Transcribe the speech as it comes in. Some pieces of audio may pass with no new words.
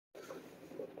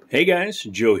Hey guys,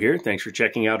 Joe here. Thanks for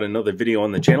checking out another video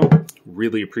on the channel.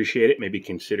 Really appreciate it. Maybe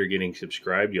consider getting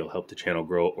subscribed. You'll help the channel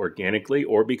grow organically,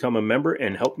 or become a member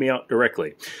and help me out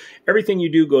directly. Everything you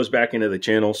do goes back into the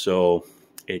channel, so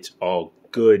it's all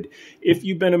good. If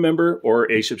you've been a member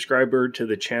or a subscriber to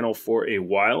the channel for a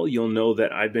while, you'll know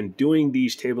that I've been doing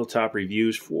these tabletop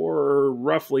reviews for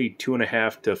roughly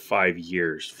 2.5 to 5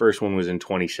 years. First one was in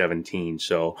 2017,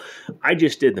 so I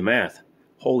just did the math.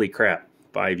 Holy crap.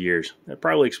 5 years. That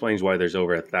probably explains why there's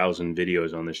over 1,000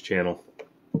 videos on this channel.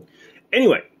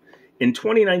 Anyway, in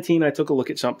 2019, I took a look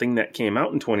at something that came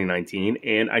out in 2019,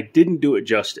 and I didn't do it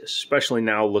justice, especially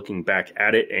now looking back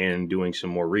at it and doing some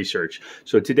more research.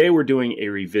 So today we're doing a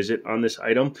revisit on this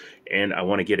item, and I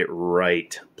want to get it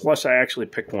right. Plus, I actually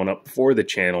picked one up for the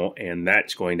channel, and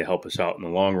that's going to help us out in the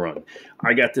long run.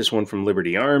 I got this one from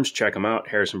Liberty Arms. Check them out,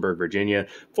 Harrisonburg, Virginia.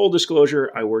 Full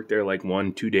disclosure, I work there like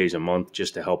 1-2 days a month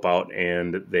just to help out,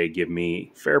 and they give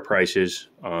me fair prices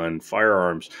on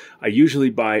firearms. I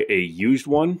usually buy a used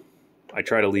one. I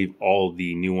try to leave all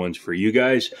the new ones for you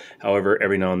guys. However,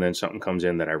 every now and then something comes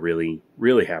in that I really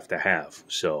have to have.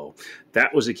 So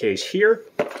that was the case here,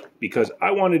 because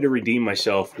I wanted to redeem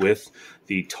myself with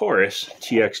the Taurus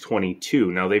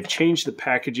TX22. Now, they've changed the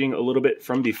packaging a little bit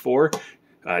from before.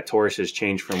 Taurus has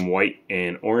changed from white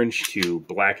and orange to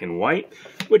black and white,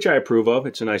 which I approve of.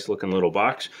 It's a nice looking little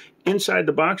box. Inside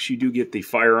the box, you do get the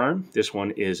firearm. This one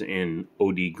is in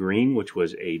OD green, which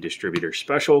was a distributor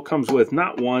special. Comes with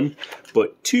not one,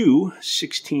 but two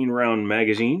 16-round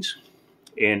magazines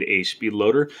and a speed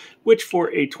loader, which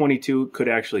for a 22 could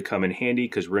actually come in handy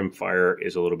because rimfire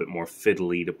is a little bit more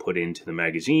fiddly to put into the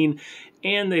magazine,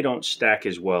 and they don't stack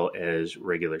as well as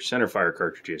regular centerfire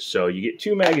cartridges. So you get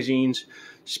two magazines,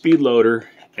 speed loader,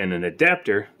 and an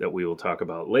adapter that we will talk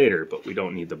about later, but we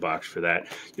don't need the box for that.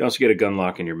 You also get a gun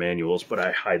lock in your manuals, but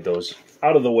I hide those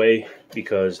out of the way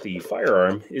because the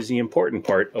firearm is the important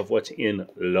part of what's in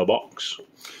the box.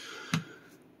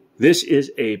 This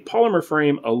is a polymer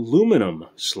frame aluminum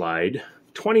slide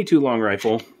 22 long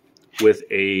rifle with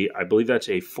a, I believe that's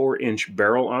a 4-inch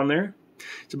barrel on there.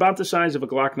 It's about the size of a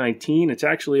Glock 19. It's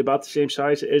actually about the same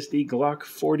size as the Glock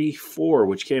 44,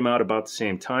 which came out about the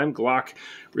same time. Glock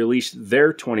released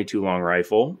their 22 long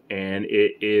rifle, and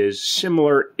it is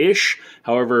similar-ish.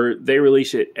 However, they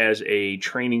release it as a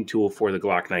training tool for the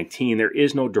Glock 19. There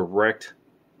is no direct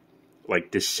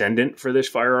descendant for this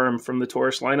firearm from the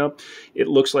Taurus lineup. It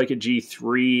looks like a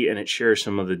G3 and it shares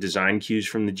some of the design cues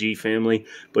from the G family,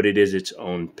 but it is its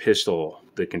own pistol.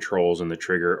 The controls and the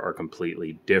trigger are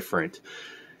completely different.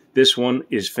 This one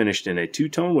is finished in a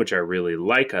two-tone, which I really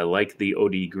like. I like the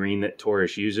OD green that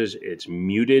Taurus uses. It's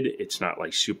muted. It's not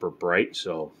like super bright,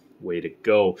 so way to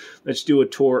go. Let's do a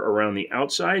tour around the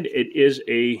outside. It is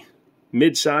a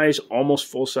mid-size, almost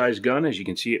full-size gun. As you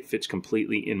can see, it fits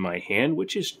completely in my hand,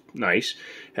 which is nice.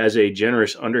 Has a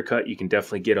generous undercut. You can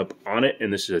definitely get up on it,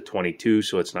 and this is a 22,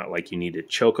 so it's not like you need to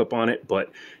choke up on it,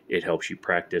 but it helps you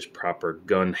practice proper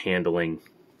gun handling.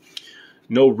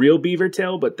 No real beaver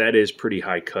tail, but that is pretty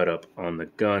high cut up on the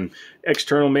gun.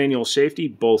 External manual safety,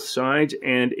 both sides,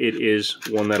 and it is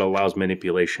one that allows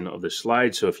manipulation of the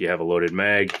slide, so if you have a loaded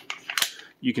mag,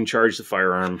 you can charge the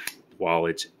firearm while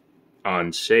it's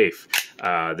on safe.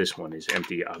 This one is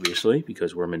empty, obviously,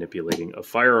 because we're manipulating a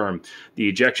firearm. The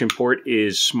ejection port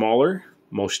is smaller.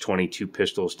 Most 22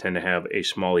 pistols tend to have a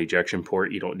small ejection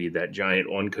port. You don't need that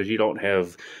giant one because you don't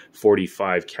have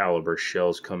 45 caliber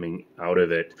shells coming out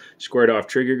of it. Squared off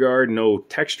trigger guard, no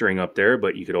texturing up there,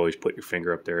 but you could always put your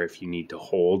finger up there if you need to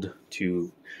hold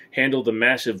to handle the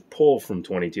massive pull from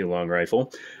 22 long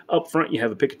rifle. Up front, you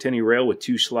have a Picatinny rail with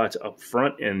 2 slots up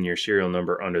front and your serial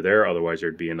number under there. Otherwise,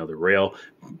 there'd be another rail.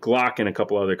 Glock and a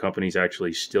couple other companies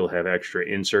actually still have extra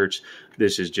inserts.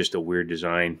 This is just a weird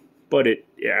design, but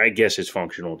I guess it's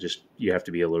functional. Just you have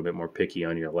to be a little bit more picky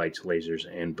on your lights, lasers,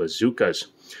 and bazookas.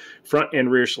 Front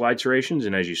and rear slide serrations,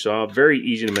 and as you saw, very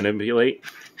easy to manipulate.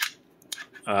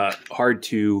 Hard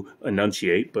to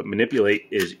enunciate, but manipulate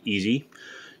is easy.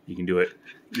 You can do it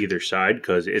either side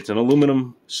because it's an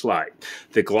aluminum slide.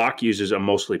 The Glock uses a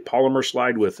mostly polymer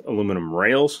slide with aluminum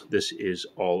rails. This is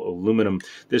all aluminum.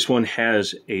 This one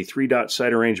has a 3-dot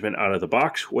sight arrangement out of the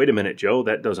box. Wait a minute, Joe,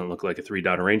 that doesn't look like a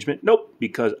 3-dot arrangement. Nope,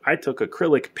 because I took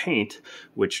acrylic paint,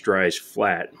 which dries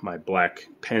flat, my black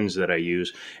pens that I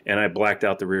use, and I blacked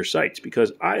out the rear sights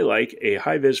because I like a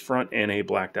high-vis front and a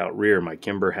blacked out rear. My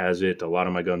Kimber has it, a lot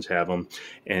of my guns have them,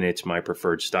 and it's my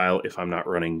preferred style if I'm not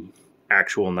running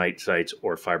actual night sights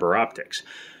or fiber optics.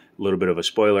 A little bit of a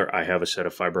spoiler, I have a set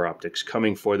of fiber optics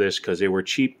coming for this because they were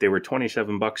cheap. They were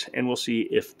 27 bucks, and we'll see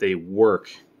if they work.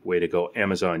 Way to go,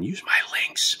 Amazon. Use my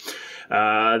links.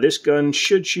 This gun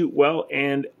should shoot well,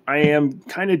 and I am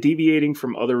kind of deviating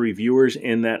from other reviewers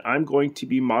in that I'm going to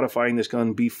be modifying this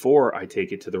gun before I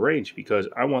take it to the range because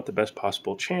I want the best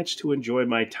possible chance to enjoy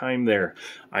my time there.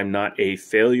 I'm not a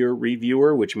failure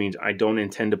reviewer, which means I don't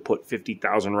intend to put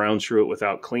 50,000 rounds through it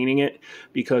without cleaning it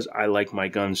because I like my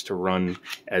guns to run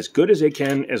as good as they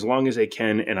can, as long as they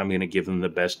can, and I'm going to give them the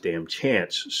best damn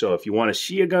chance. So if you want to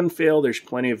see a gun fail, there's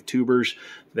plenty of tubers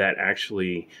that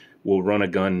actually will run a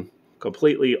gun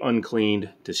completely uncleaned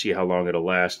to see how long it'll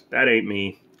last. That ain't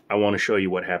me. I want to show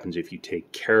you what happens if you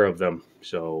take care of them.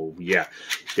 So yeah,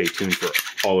 stay tuned for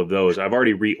all of those. I've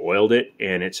already re-oiled it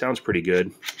and it sounds pretty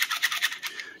good.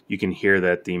 You can hear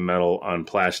that the metal on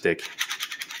plastic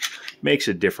makes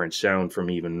a different sound from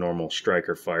even normal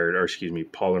striker fired, or excuse me,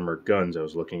 polymer guns. I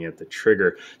was looking at the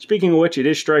trigger. Speaking of which, it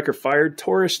is striker fired.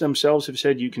 Taurus themselves have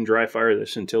said you can dry fire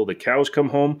this until the cows come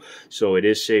home, so it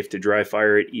is safe to dry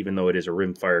fire it, even though it is a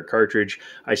rim fire cartridge.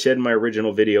 I said in my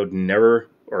original video,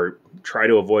 never, or try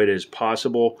to avoid as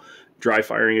possible, dry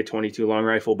firing a 22 long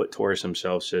rifle, but Taurus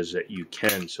himself says that you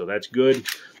can, so that's good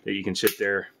that you can sit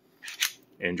there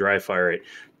and dry fire it.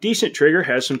 Decent trigger,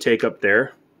 has some take up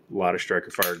there. A lot of striker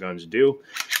fire guns do,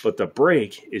 but the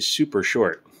break is super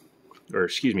short, or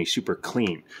excuse me, super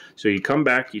clean. So you come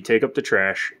back, you take up the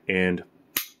trash, and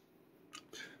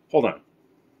hold on.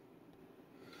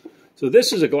 So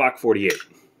this is a Glock 48,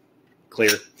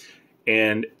 clear,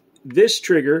 and this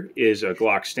trigger is a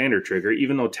Glock standard trigger,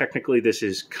 even though technically this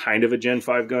is kind of a Gen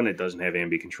 5 gun. It doesn't have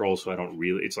ambi control, so I don't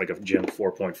really, it's like a Gen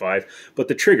 4.5, but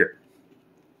the trigger,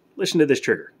 listen to this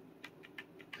trigger.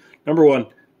 Number one,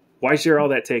 why is there all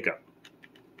that take up?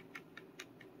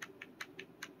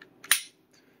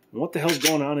 What the hell's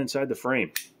going on inside the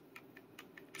frame?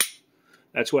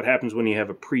 That's what happens when you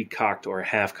have a pre-cocked or a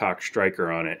half-cocked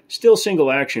striker on it. Still single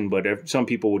action, but some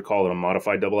people would call it a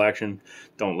modified double action.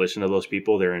 Don't listen to those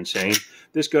people, they're insane.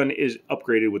 This gun is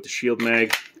upgraded with the shield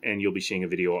mag, and you'll be seeing a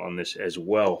video on this as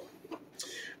well.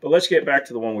 But let's get back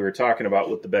to the one we were talking about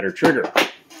with the better trigger.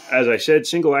 As I said,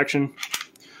 single action,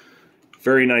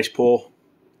 very nice pull.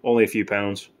 Only a few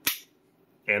pounds,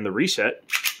 and the reset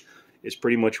is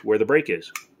pretty much where the break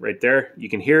is. Right there, you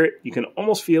can hear it, you can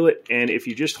almost feel it, and if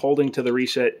you're just holding to the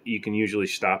reset, you can usually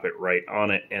stop it right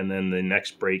on it, and then the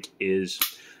next break is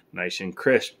nice and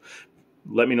crisp.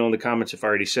 Let me know in the comments if I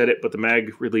already said it, but the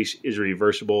mag release is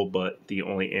reversible, but the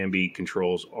only ambi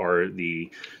controls are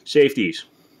the safeties.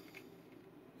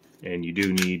 And you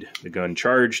do need the gun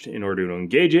charged in order to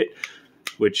engage it,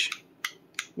 which,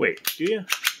 wait, do you?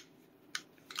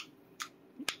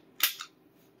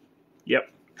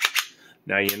 Yep,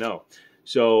 now you know.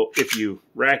 So if you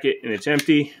rack it and it's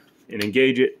empty and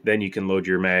engage it, then you can load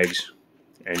your mags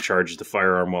and charge the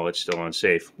firearm while it's still on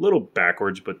safe. A little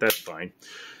backwards, but that's fine.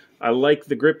 I like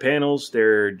the grip panels.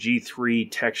 They're G3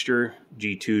 texture.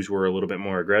 G2s were a little bit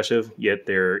more aggressive, yet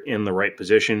they're in the right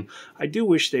position. I do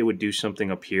wish they would do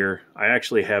something up here. I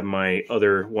actually have my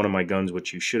one of my guns,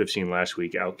 which you should have seen last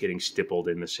week, out getting stippled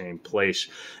in the same place.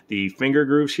 The finger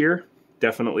grooves here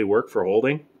definitely work for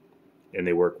holding, and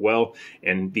they work well,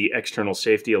 and the external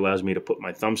safety allows me to put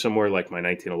my thumb somewhere like my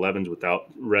 1911s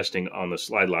without resting on the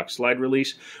slide lock slide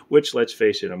release, which, let's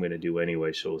face it, I'm going to do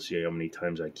anyway, so we'll see how many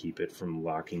times I keep it from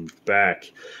locking back.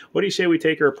 What do you say we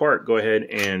take her apart? Go ahead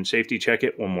and safety check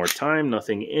it one more time.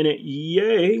 Nothing in it.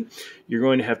 Yay! You're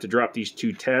going to have to drop these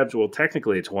two tabs. Well,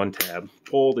 technically it's one tab.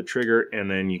 Pull the trigger, and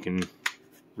then you can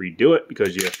redo it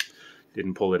because you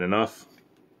didn't pull it enough.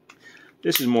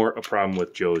 This is more a problem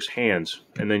with Joe's hands.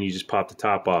 And then you just pop the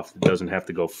top off. It doesn't have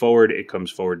to go forward. It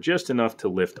comes forward just enough to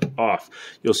lift off.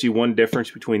 You'll see one difference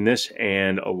between this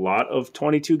and a lot of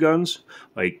 22 guns,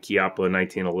 like Chiappa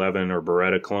 1911 or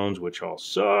Beretta clones, which all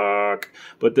suck.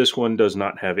 But this one does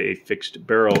not have a fixed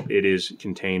barrel. It is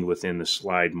contained within the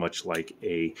slide, much like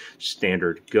a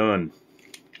standard gun.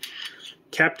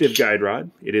 Captive guide rod.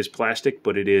 It is plastic,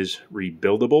 but it is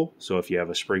rebuildable. So if you have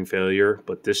a spring failure,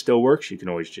 but this still works, you can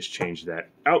always just change that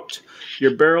out.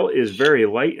 Your barrel is very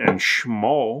light and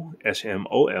small,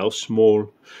 S-M-O-L,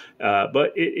 small,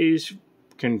 but it is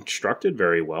constructed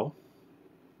very well.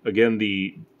 Again,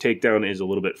 the takedown is a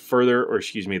little bit further, or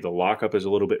excuse me, the lockup is a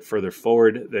little bit further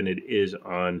forward than it is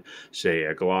on, say,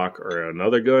 a Glock or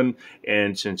another gun.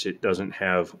 And since it doesn't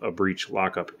have a breech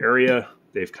lockup area,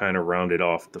 they've kind of rounded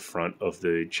off the front of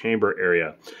the chamber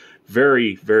area.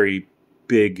 Very, very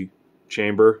big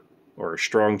chamber, or a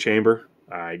strong chamber.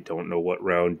 I don't know what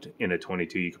round in a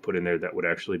 22 you could put in there that would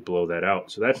actually blow that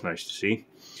out. So that's nice to see.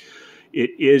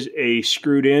 It is a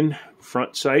screwed in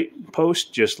front sight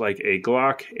post, just like a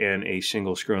Glock, and a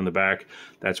single screw in the back.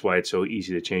 That's why it's so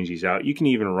easy to change these out. You can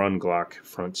even run Glock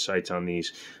front sights on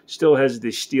these. Still has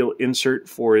the steel insert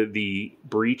for the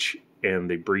breech and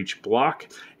the breech block,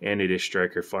 and it is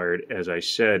striker fired, as I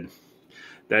said.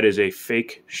 That is a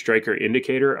fake striker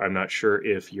indicator. I'm not sure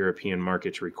if European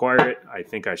markets require it. I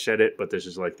think I said it, but this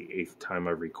is like the 8th time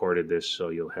I've recorded this, so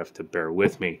you'll have to bear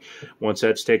with me. Once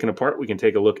that's taken apart, we can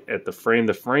take a look at the frame.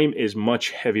 The frame is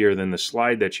much heavier than the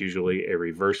slide. That's usually a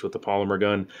reverse with the polymer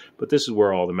gun, but this is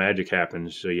where all the magic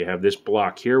happens. So you have this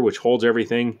block here, which holds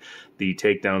everything. The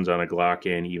takedowns on a Glock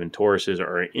and even Tauruses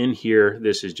are in here.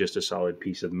 This is just a solid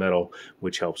piece of metal,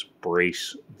 which helps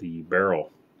brace the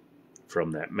barrel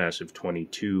from that massive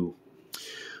 22.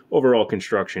 Overall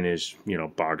construction is, you know,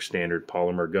 bog standard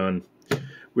polymer gun.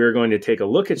 We're going to take a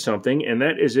look at something, and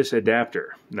that is this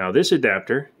adapter. Now, this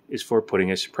adapter is for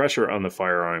putting a suppressor on the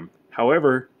firearm.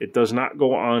 However, it does not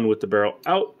go on with the barrel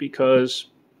out because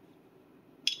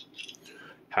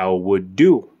how would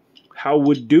do? How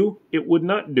would do? It would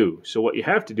not do. So what you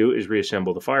have to do is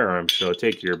reassemble the firearm. So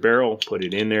take your barrel, put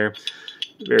it in there.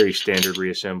 Very standard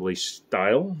reassembly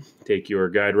style. Take your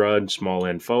guide rod, small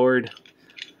end forward.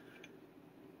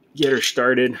 Get her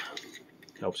started.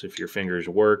 Helps if your fingers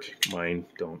work. Mine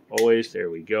don't always. There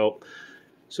we go.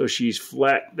 So she's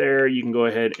flat there. You can go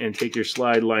ahead and take your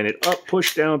slide, line it up,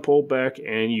 push down, pull back,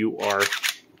 and you are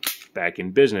back in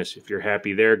business. If you're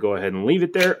happy there, go ahead and leave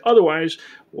it there. Otherwise,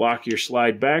 lock your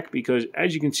slide back, because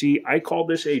as you can see, I called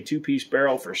this a two-piece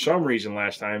barrel for some reason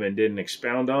last time and didn't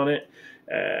expound on it.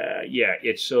 Yeah,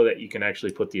 it's so that you can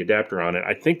actually put the adapter on it.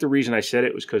 I think the reason I said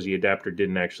it was because the adapter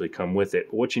didn't actually come with it.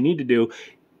 But what you need to do,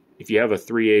 if you have a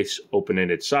 3/8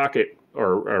 open-ended socket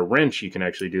or a wrench, you can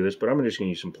actually do this, but I'm just going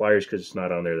to use some pliers because it's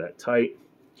not on there that tight.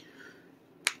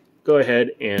 Go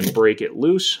ahead and break it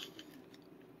loose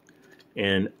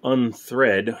and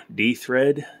unthread,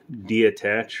 de-thread,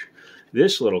 de-attach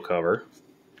this little cover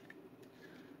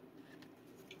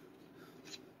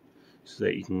so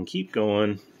that you can keep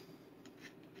going,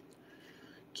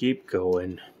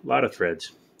 a lot of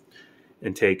threads,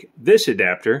 and take this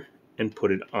adapter and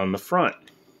put it on the front.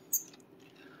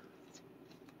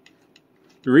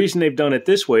 The reason they've done it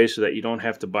this way is so that you don't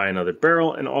have to buy another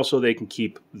barrel, and also they can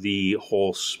keep the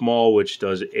hole small, which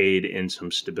does aid in some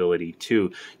stability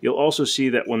too. You'll also see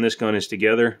that when this gun is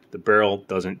together, the barrel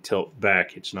doesn't tilt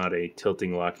back. It's not a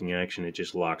tilting locking action, it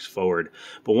just locks forward.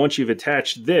 But once you've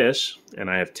attached this, and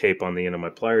I have tape on the end of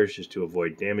my pliers just to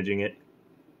avoid damaging it,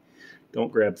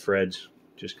 don't grab threads,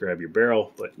 just grab your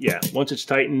barrel. But yeah, once it's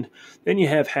tightened, then you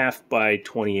have 1/2 by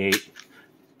 28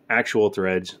 actual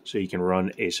threads so you can run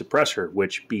a suppressor,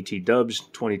 which BT Dubs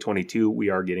 2022, we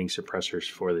are getting suppressors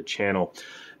for the channel.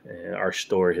 Our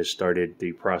store has started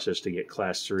the process to get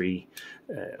Class 3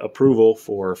 approval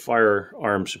for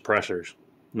firearm suppressors.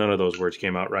 None of those words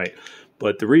came out right.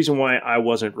 But the reason why I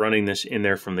wasn't running this in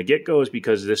there from the get-go is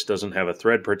because this doesn't have a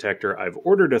thread protector. I've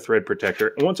ordered a thread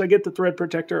protector, and once I get the thread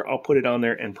protector, I'll put it on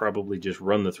there and probably just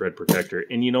run the thread protector.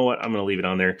 And you know what? I'm going to leave it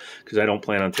on there because I don't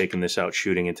plan on taking this out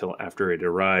shooting until after it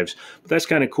arrives. But that's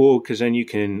kind of cool because then you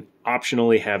can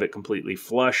optionally have it completely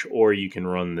flush, or you can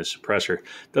run the suppressor.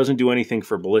 Doesn't do anything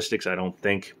for ballistics, I don't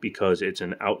think, because it's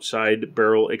an outside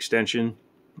barrel extension,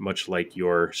 much like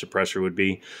your suppressor would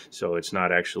be, so it's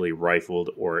not actually rifled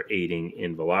or aiding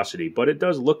in velocity, but it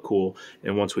does look cool,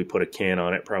 and once we put a can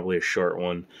on it, probably a short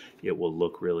one, it will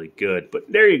look really good.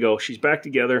 But there you go, she's back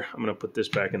together. I'm going to put this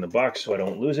back in the box so I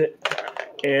don't lose it,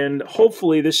 and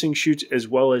hopefully this thing shoots as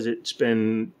well as it's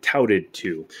been touted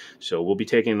to. So we'll be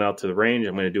taking it out to the range.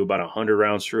 I'm going to do about 100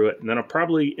 rounds through it, and then I'm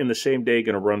probably in the same day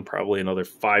going to run probably another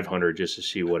 500 just to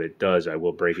see what it does. I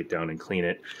will break it down and clean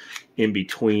it in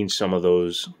between some of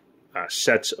those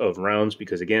sets of rounds,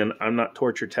 because again, I'm not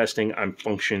torture testing, I'm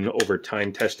function over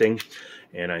time testing,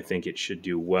 and I think it should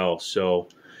do well. So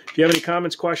if you have any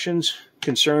comments, questions,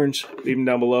 concerns, leave them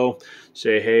down below.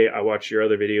 Say, hey, I watched your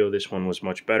other video, this one was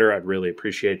much better. I'd really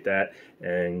appreciate that.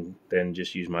 And then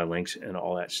just use my links and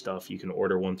all that stuff. You can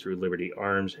order one through Liberty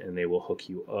Arms and they will hook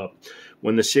you up.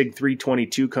 When the SIG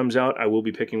 322 comes out, I will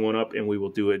be picking one up and we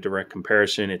will do a direct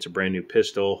comparison. It's a brand new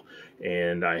pistol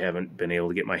and I haven't been able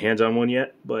to get my hands on one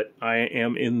yet, but I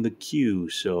am in the queue,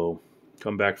 so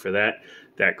come back for that.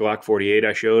 That Glock 48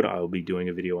 I showed, I'll be doing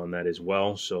a video on that as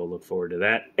well, so look forward to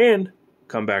that. And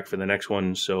come back for the next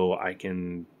one so I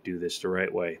can do this the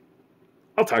right way.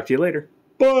 I'll talk to you later.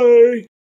 Bye!